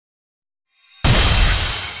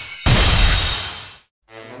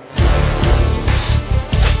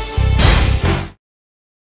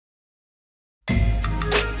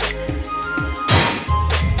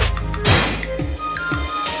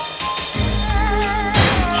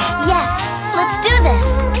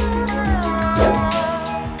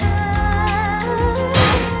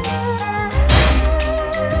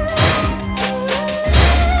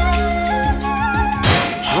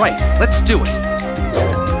let's do it.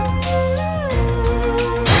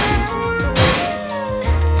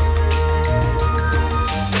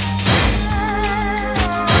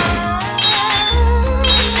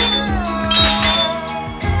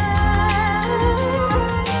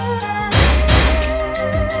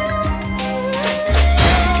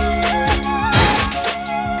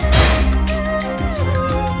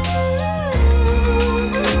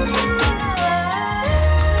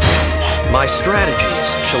 My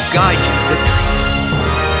strategies shall guide you to victory.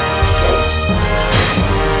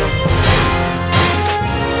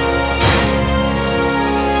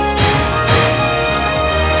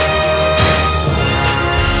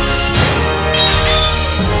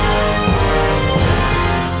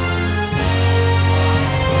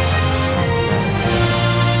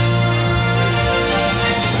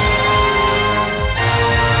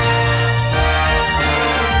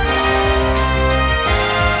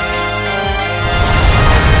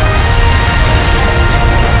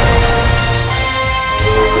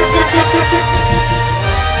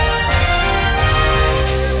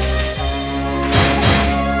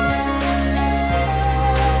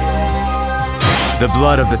 The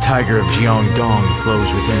blood of the tiger of Jiangdong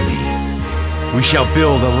flows within me. We shall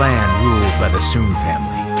build a land ruled by the Sun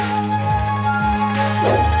family.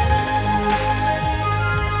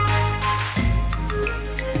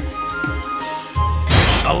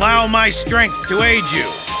 Allow my strength to aid you.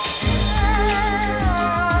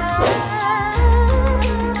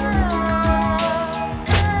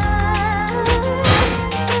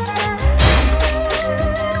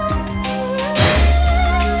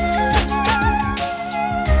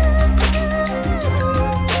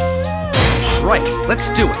 Right, let's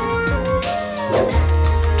do it.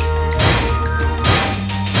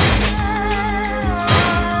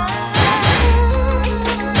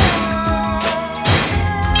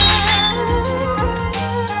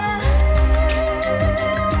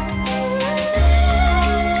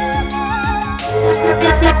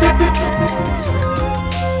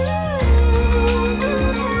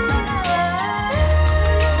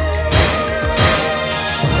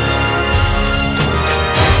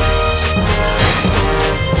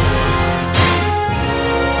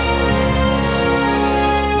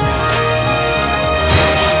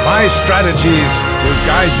 My strategies will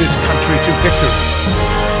guide this country to victory.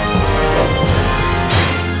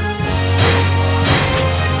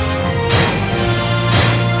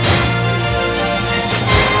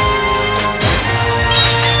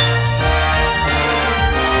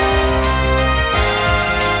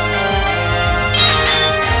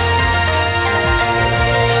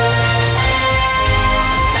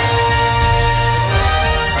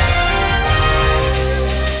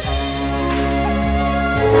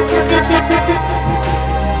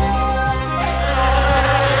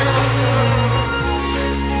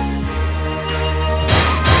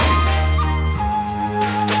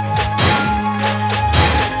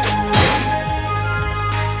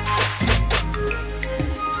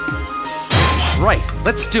 Right,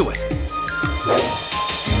 let's do it.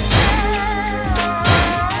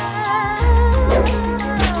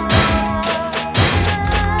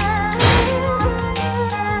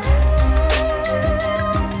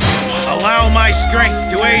 Allow my strength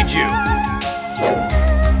to aid you.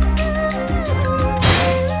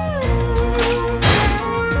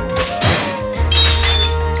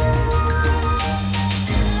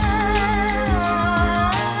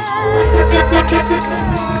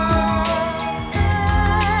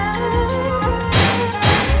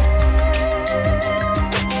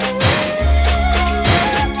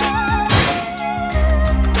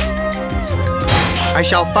 I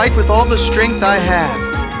shall fight with all the strength I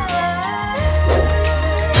have.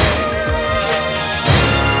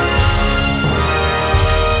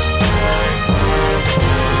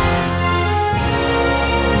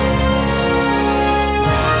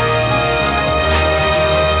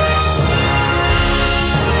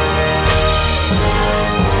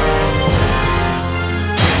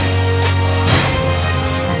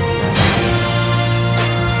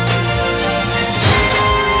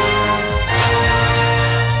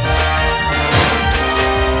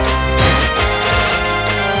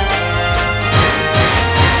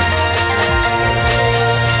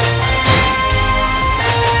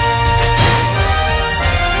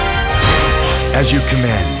 As you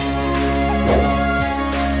command.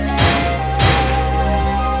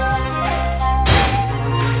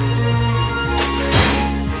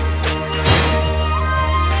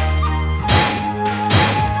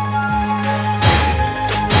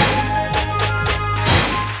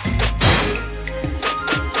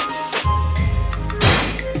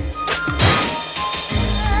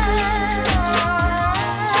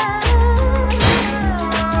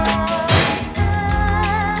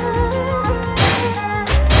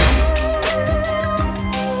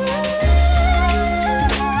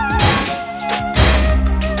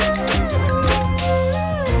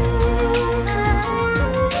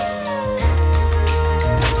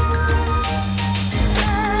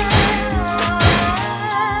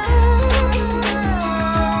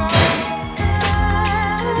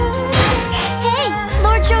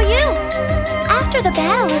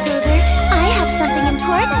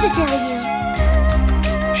 to tell you.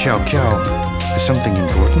 Xiao Qiao, something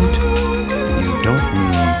important? You don't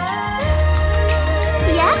mean...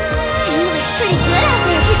 Yep, you look pretty good out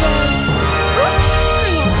there today. Oops,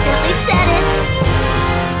 I accidentally said it.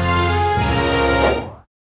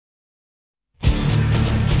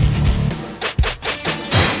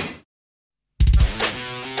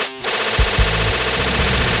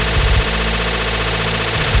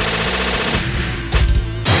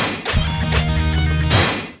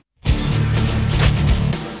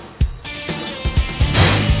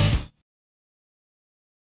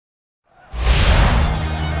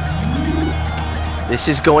 This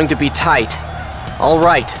is going to be tight. All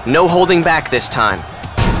right, no holding back this time.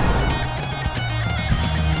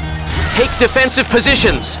 Take defensive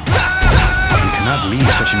positions. We cannot leave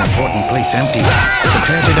such an important place empty.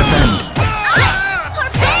 Prepare to defend. Our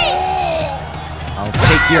base! I'll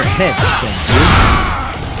take your head, thank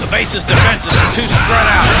you. The base's defenses are too spread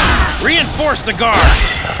out. Reinforce the guard.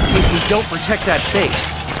 If we don't protect that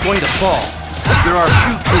base, it's going to fall. There are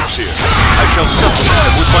few troops here. I shall supplement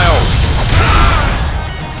them with my own.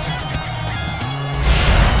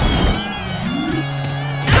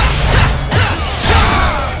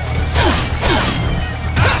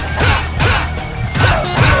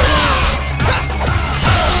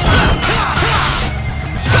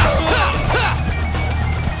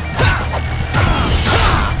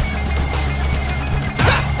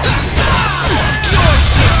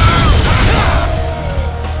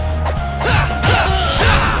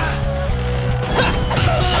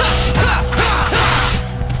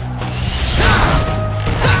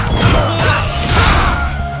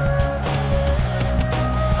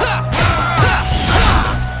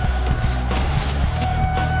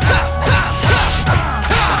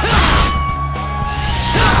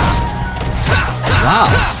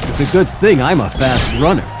 It's a good thing I'm a fast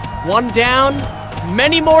runner. One down,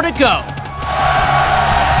 many more to go.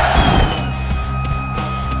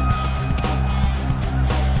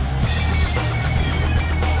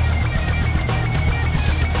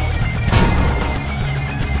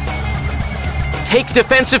 Take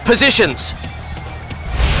defensive positions.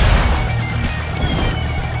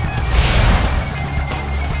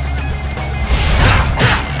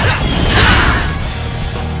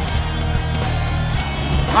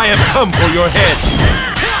 I have come for your head.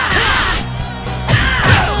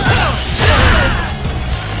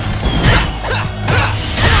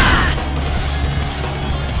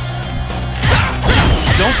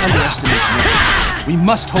 Don't underestimate me. We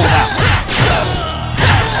must hold out.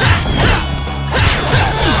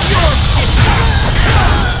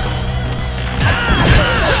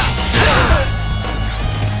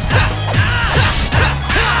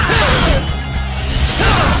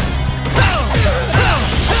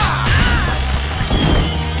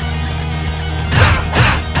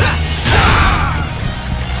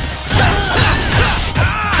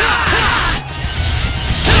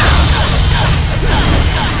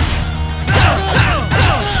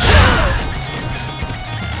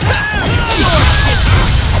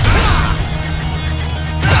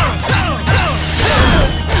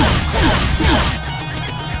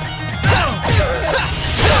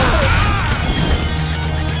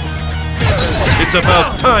 It's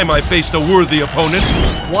about time I faced a worthy opponent.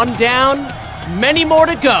 One down, many more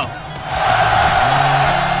to go.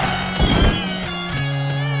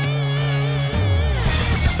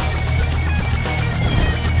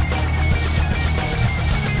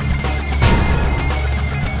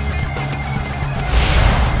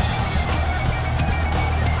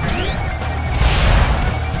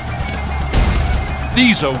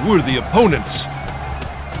 These are worthy opponents.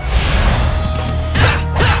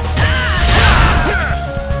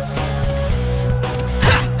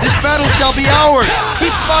 This battle shall be ours!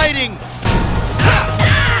 Keep fighting!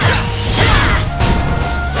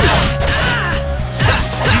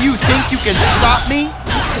 Do you think you can stop me?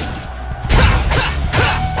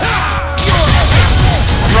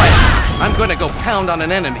 Right, I'm gonna go pound on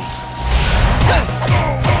an enemy.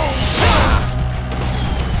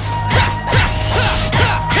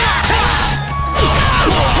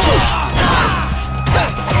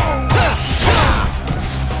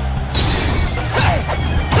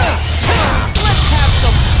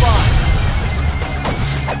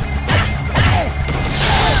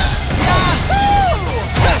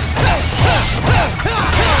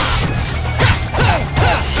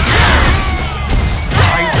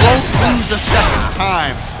 A second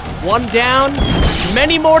time. One down,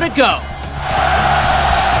 many more to go.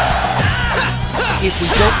 If we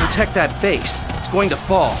don't protect that base, it's going to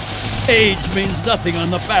fall. Age means nothing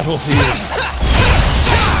on the battlefield.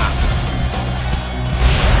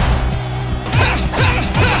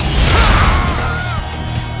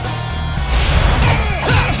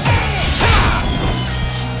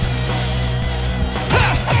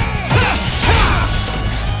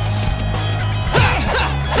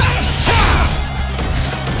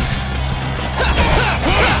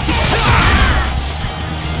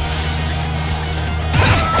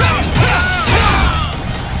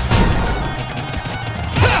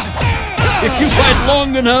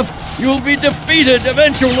 long enough, you'll be defeated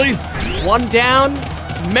eventually. One down,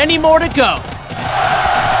 many more to go.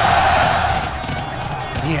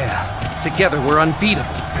 Yeah, together we're unbeatable.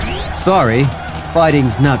 Sorry,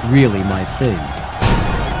 fighting's not really my thing.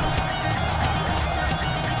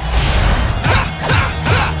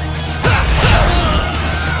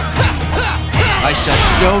 I shall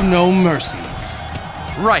show no mercy.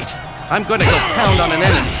 Right, I'm gonna go pound on an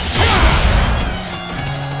enemy.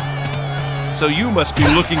 So you must be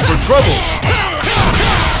looking for trouble.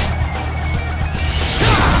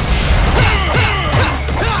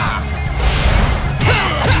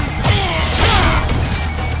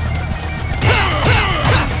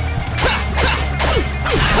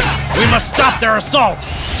 We must stop their assault!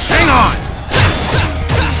 Hang on!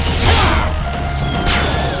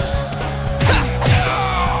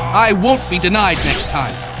 I won't be denied next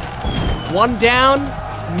time. One down,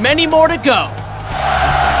 many more to go.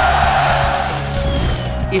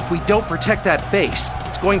 If we don't protect that base,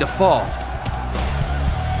 it's going to fall.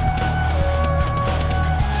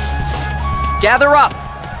 Gather up.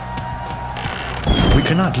 We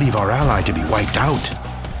cannot leave our ally to be wiped out.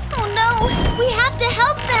 Oh no! We have to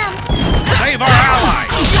help them! Save our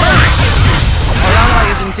allies! Our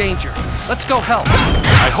ally is in danger. Let's go help.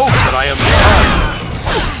 I hope that I am in time.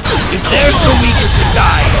 If they're so eager to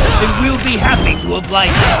die, then we'll be happy to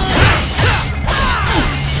oblige them.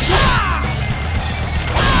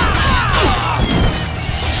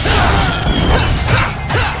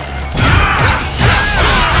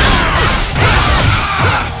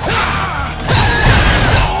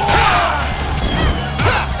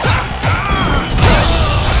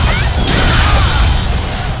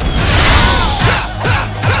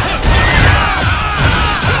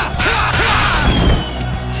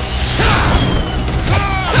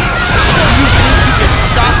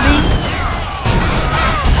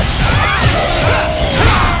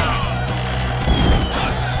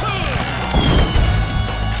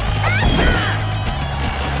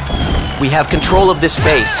 We have control of this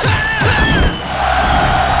base.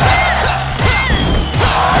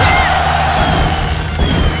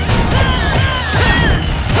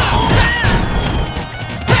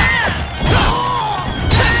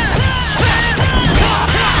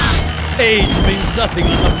 Age means nothing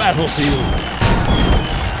on the battlefield.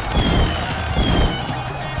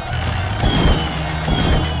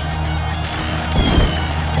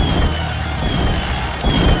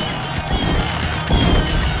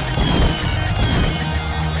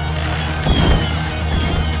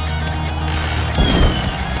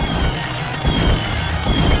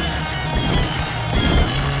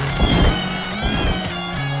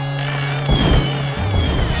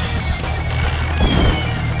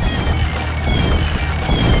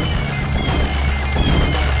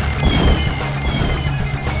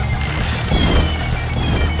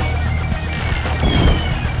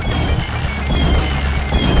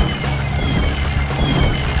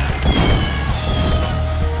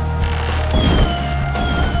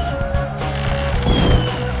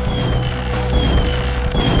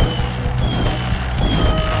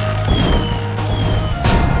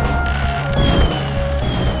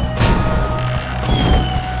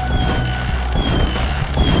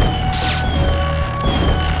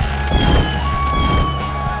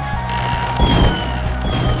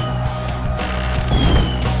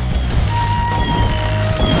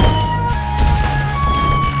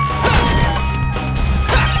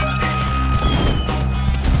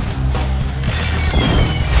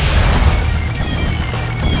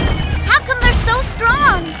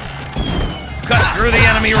 Cut through the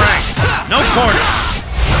enemy ranks. No corners.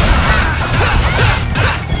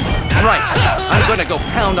 Right, I'm gonna go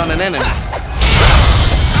pound on an enemy.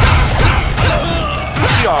 You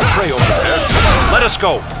see our prey over there? Let us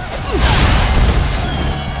go.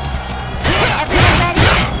 Everyone ready?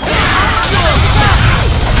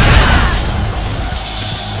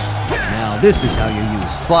 Now this is how you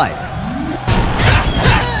use fire.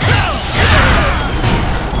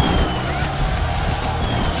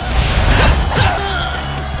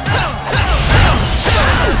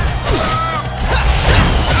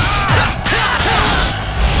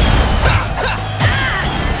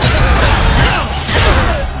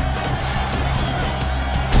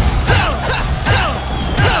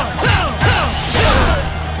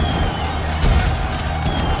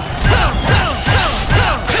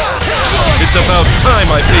 It's about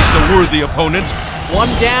time I faced a worthy opponent.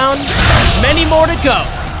 One down, many more to go.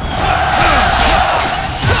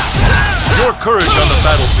 Your courage on the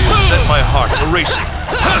battlefield set my heart to racing.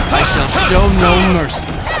 I shall show no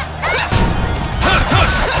mercy.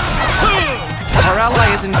 Our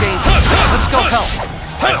ally is in danger. Let's go help.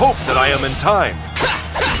 I hope that I am in time.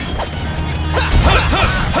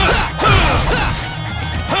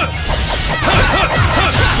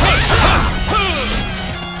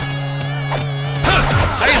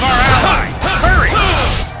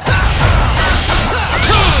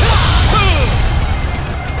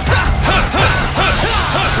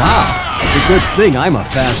 a good thing I'm a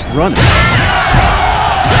fast runner.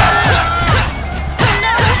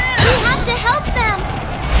 No, we have to help them.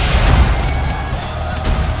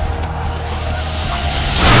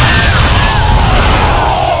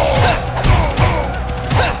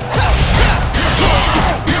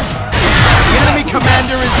 The enemy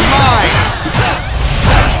commander is mine!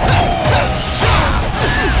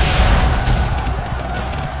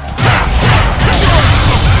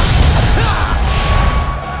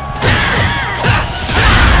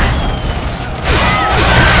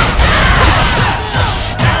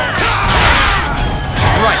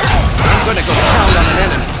 I'm gonna go pound on an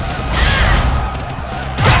enemy.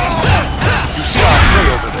 You see our prey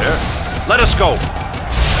over there? Let us go.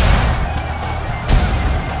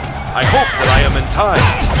 I hope that I am in time.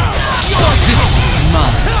 This is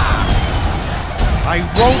mine. I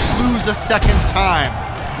won't lose a second time.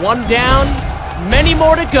 One down, many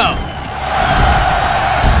more to go.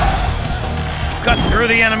 Cut through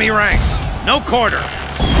the enemy ranks. No quarter.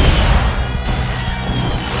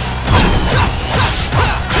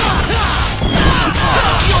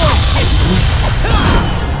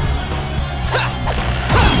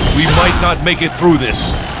 We might not make it through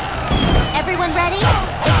this. Everyone ready?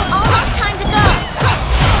 It's almost time to go.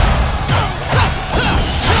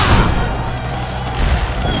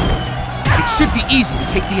 It should be easy to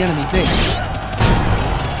take the enemy base.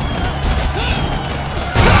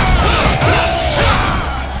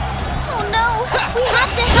 Oh no, we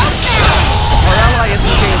have to help them. Our ally is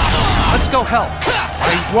in danger. Let's go help.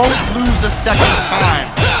 I won't lose a second time.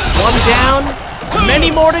 One down,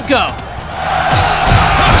 many more to go.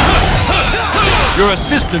 Your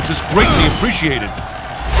assistance is greatly appreciated.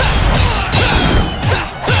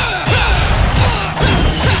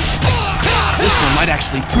 This one might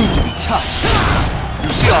actually prove to be tough.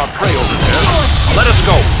 You see our prey over there? Let us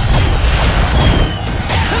go.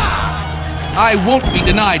 I won't be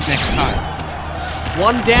denied next time.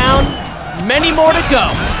 One down, many more to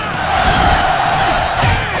go.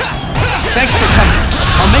 Thanks for coming.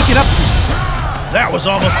 I'll make it up to you. That was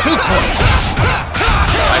almost too close.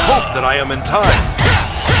 I hope that I am in time.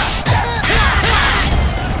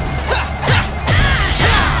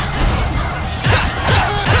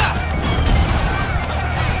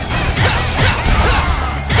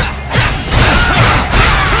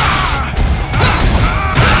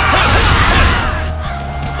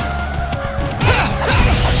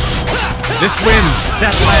 This wind,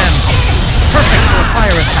 that land, perfect for a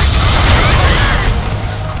fire attack.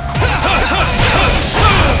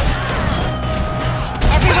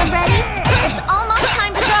 Everyone ready? It's almost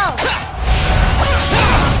time to go.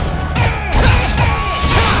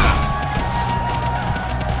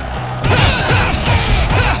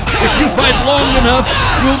 If you fight long enough,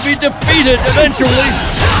 you'll be defeated eventually.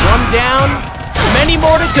 One down, many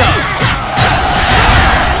more to go.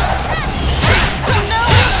 Oh no,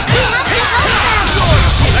 we have to help them.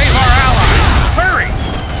 Save our ally! Hurry!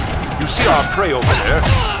 You see our prey over there?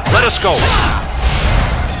 Let us go.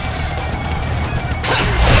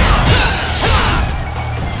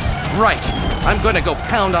 Right. I'm gonna go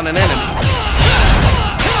pound on an enemy.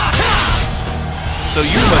 So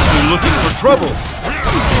you must be looking for trouble.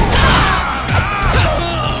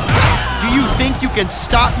 Do you think you can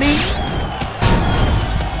stop me?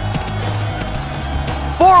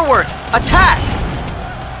 Forward, attack!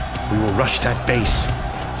 We will rush that base.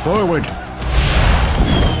 Forward.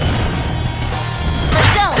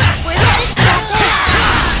 Let's go. We're headed for that base.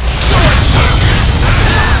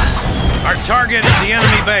 Our target is the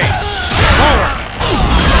enemy base. Forward!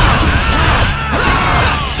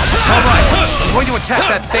 All right. I'm going to attack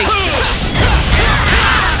that base there.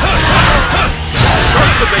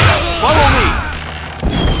 Search the base. Follow me.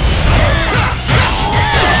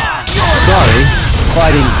 Sorry,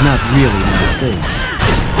 fighting's not really my thing.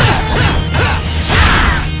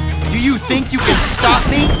 Do you think you can stop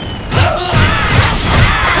me?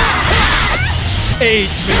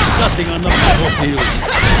 Age means nothing on the battlefield.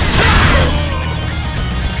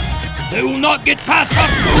 They will not get past us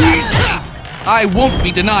so easily. I won't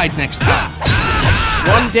be denied next time.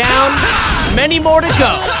 One down, many more to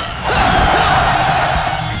go.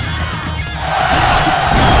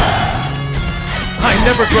 I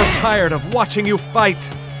never grow tired of watching you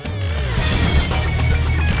fight.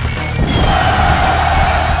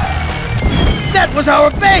 That was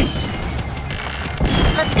our base!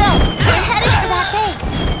 Let's go. We're headed for that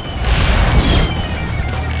base.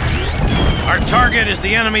 Our target is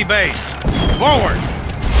the enemy base. Forward!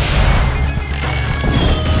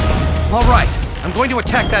 All right. I'm going to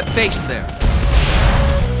attack that base there.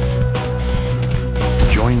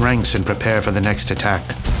 Join ranks and prepare for the next attack.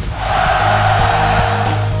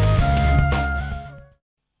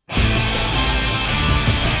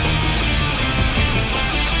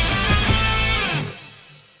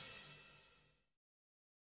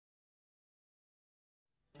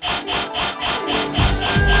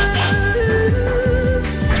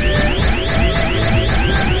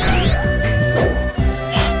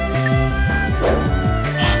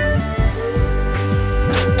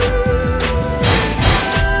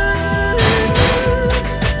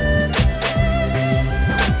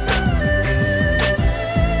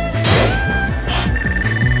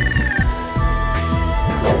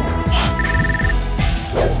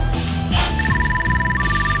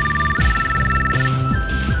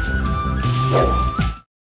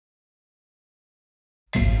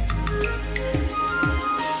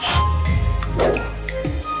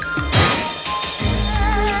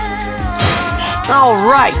 All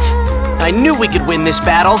right! I knew we could win this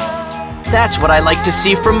battle. That's what I like to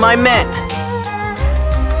see from my men.